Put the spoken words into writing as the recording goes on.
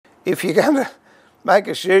if you're going to make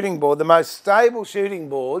a shooting board, the most stable shooting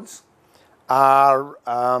boards are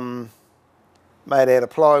made out of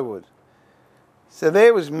plywood. So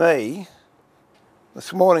there was me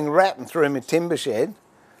this morning ratting through my timber shed,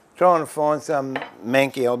 trying to find some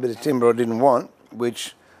manky old bit of timber I didn't want,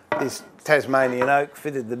 which this Tasmanian oak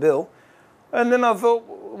fitted the bill. And then I thought,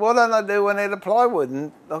 why don't I do one out of plywood?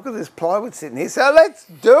 And look at this plywood sitting here, so let's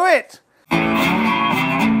do it.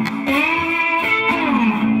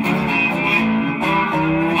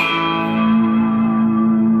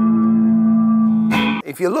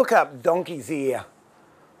 If you look up donkey's ear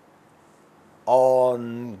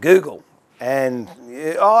on Google, and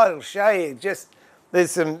it'll show you just,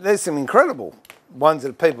 there's some incredible ones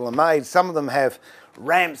that people have made. Some of them have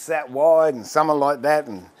ramps that wide and some are like that,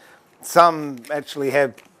 and some actually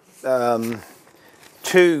have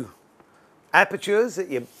 2 apertures that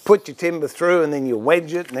you put your timber through and then you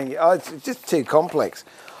wedge it, and then it's just too complex.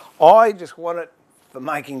 I just want it for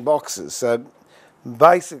making boxes. So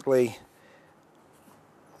basically,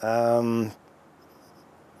 none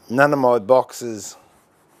of my boxes,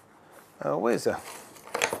 none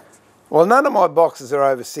of my boxes are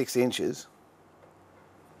over 6 inches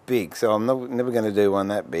big, so I'm never going to do one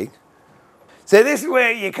that big. So this is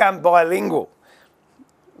where you come bilingual.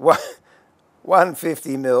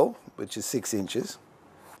 150 mil, which is 6 inches.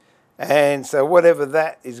 And so whatever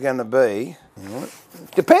that is going to be,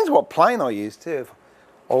 depends what plane I use too.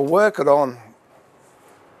 I'll work it on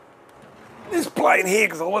this plane here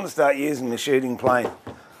because I want to start using the shooting plane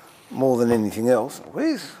more than anything else.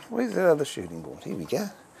 Where's that other shooting board? Here we go.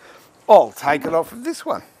 I'll take it off of this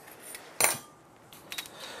one.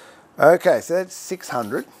 Okay, so that's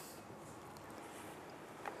 600.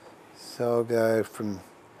 So I'll go from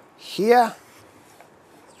here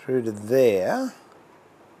through to there.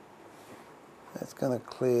 That's going to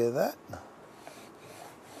clear that.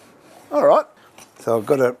 All right. So I've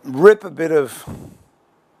got to rip a bit of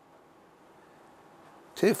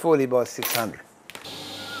 240 by 600.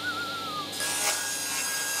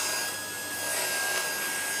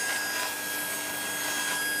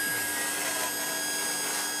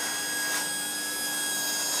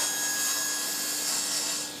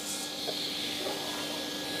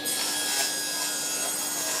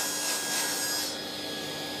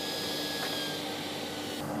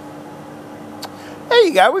 There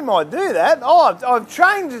you go, we might do that. Oh, I've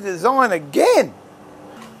changed the design again.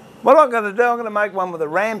 What I'm going to do, I'm going to make one with a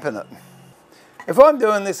ramp in it. If I'm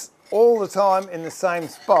doing this all the time in the same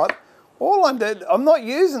spot, I'm not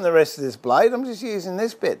using the rest of this blade, I'm just using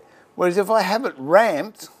this bit. Whereas if I have it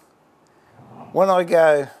ramped, when I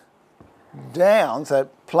go down, so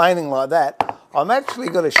planing like that, I'm actually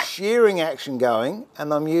got a shearing action going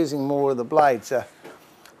and I'm using more of the blade. So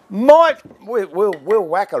we'll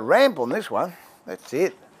whack a ramp on this one. That's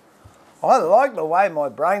it. I like the way my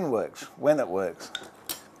brain works when it works.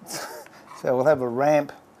 So we'll have a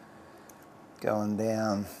ramp going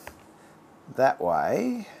down that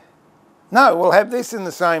way. No, we'll have this in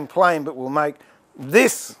the same plane, but we'll make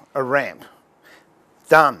this a ramp.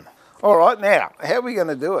 Done. All right, now, how are we going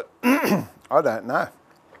to do it? I don't know.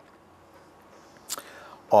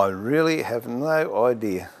 I really have no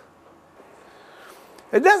idea.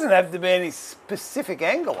 It doesn't have to be any specific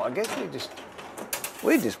angle. I guess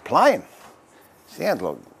we're just playing. Sounds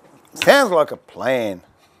like a plan.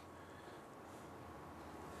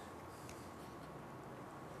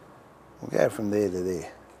 We'll go from there to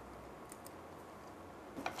there.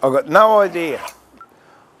 I've got no idea.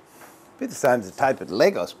 Be the same as a tapered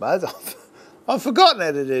leg, I suppose. I've forgotten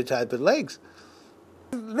how to do tapered legs.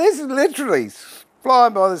 This is literally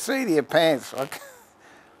flying by the seat of your pants.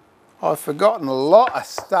 I've forgotten a lot of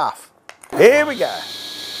stuff. Here we go.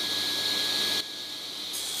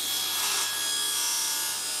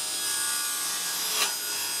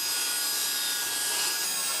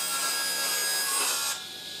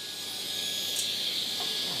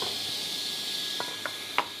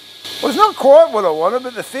 Well, it's not quite what I wanted,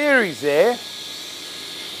 but the theory's there.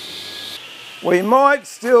 We might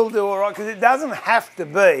still do all right, because it doesn't have to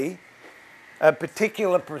be a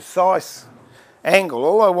particular precise angle.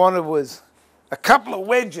 All I wanted was a couple of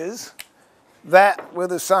wedges that were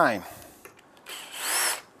the same.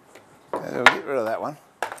 Okay, I'll get rid of that one.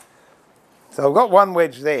 So I've got one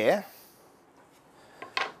wedge there.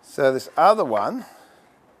 So this other one,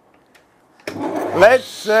 let's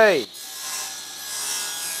see.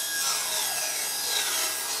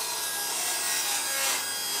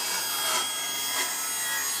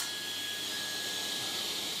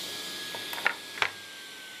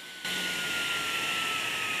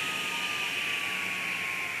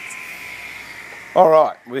 All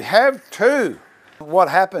right, we have 2 What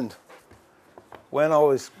happened when I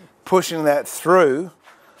was pushing that through,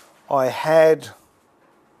 I had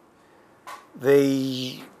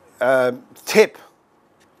the tip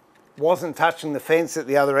wasn't touching the fence at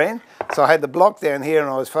the other end. So I had the block down here and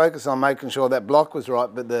I was focused on making sure that block was right,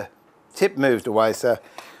 but the tip moved away. So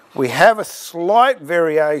we have a slight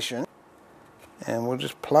variation and we'll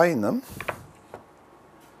just plane them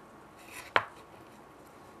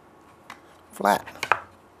flat.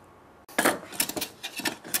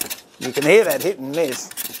 You can hear that hit and miss.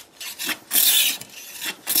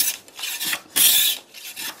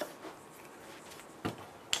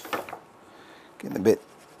 Getting a bit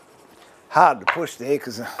hard to push there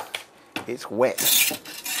because it's wet.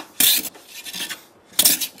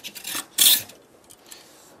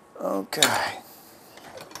 Okay.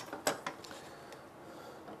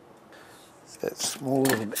 So that small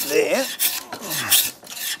little bit there.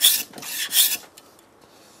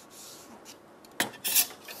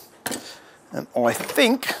 And I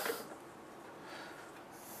think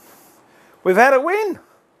we've had a win.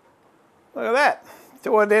 Look at that.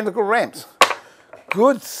 2 identical ramps.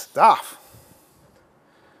 Good stuff.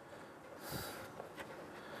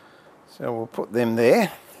 So we'll put them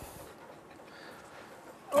there.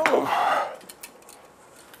 Oh.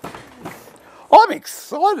 I'm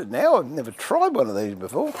excited now. I've never tried one of these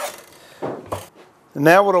before.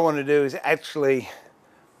 Now what I want to do is actually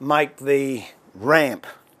make the ramp,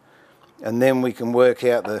 and then we can work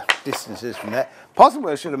out the distances from that.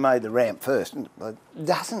 Possibly I should have made the ramp first, but it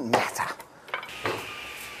doesn't matter.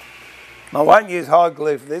 I won't use hide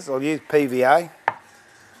glue for this, I'll use PVA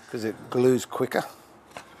because it glues quicker.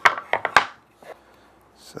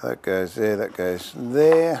 So that goes there, that goes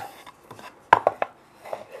there.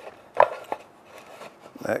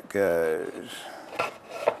 That goes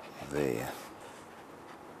there.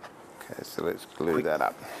 Okay, so let's glue that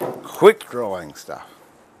up. Quick drying stuff.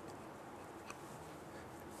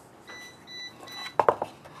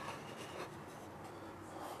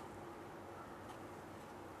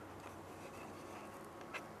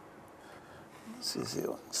 Let's see if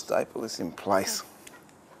I can staple this in place.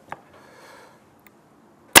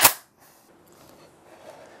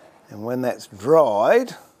 And when that's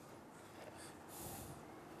dried,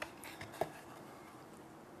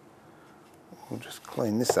 we'll just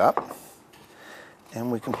clean this up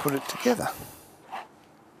and we can put it together.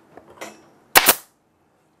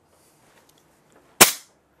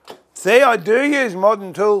 See, I do use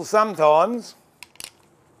modern tools sometimes.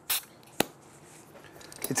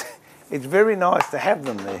 It's very nice to have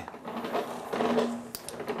them there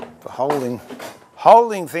for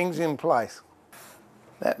holding things in place.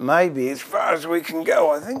 That may be as far as we can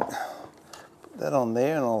go, I think. Put that on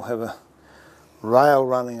there and I'll have a rail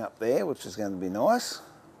running up there, which is going to be nice.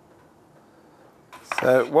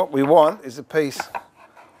 So what we want is a piece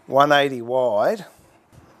 180 wide,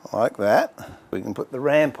 like that. We can put the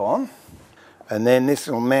ramp on, and then this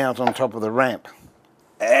will mount on top of the ramp.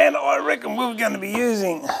 And I reckon we're going to be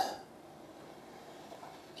using,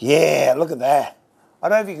 yeah, look at that. I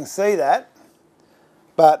don't know if you can see that,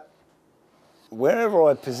 but wherever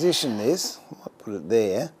I position this, I might put it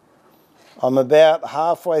there, I'm about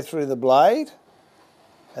halfway through the blade,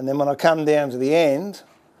 and then when I come down to the end,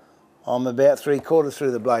 I'm about 3/4 through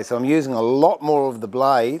the blade. So I'm using a lot more of the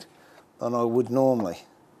blade than I would normally.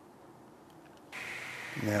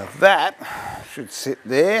 Now that should sit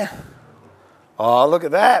there. Oh, look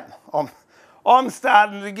at that. I'm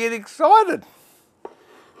starting to get excited.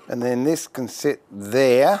 And then this can sit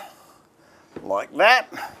there like that.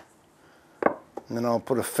 And then I'll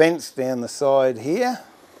put a fence down the side here.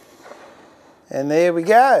 And there we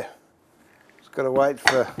go. Just got to wait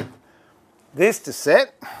for this to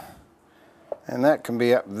set. And that can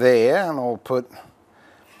be up there, and I'll put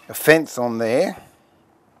a fence on there.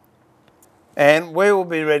 And we will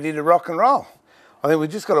be ready to rock and roll. I think we've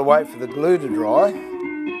just got to wait for the glue to dry.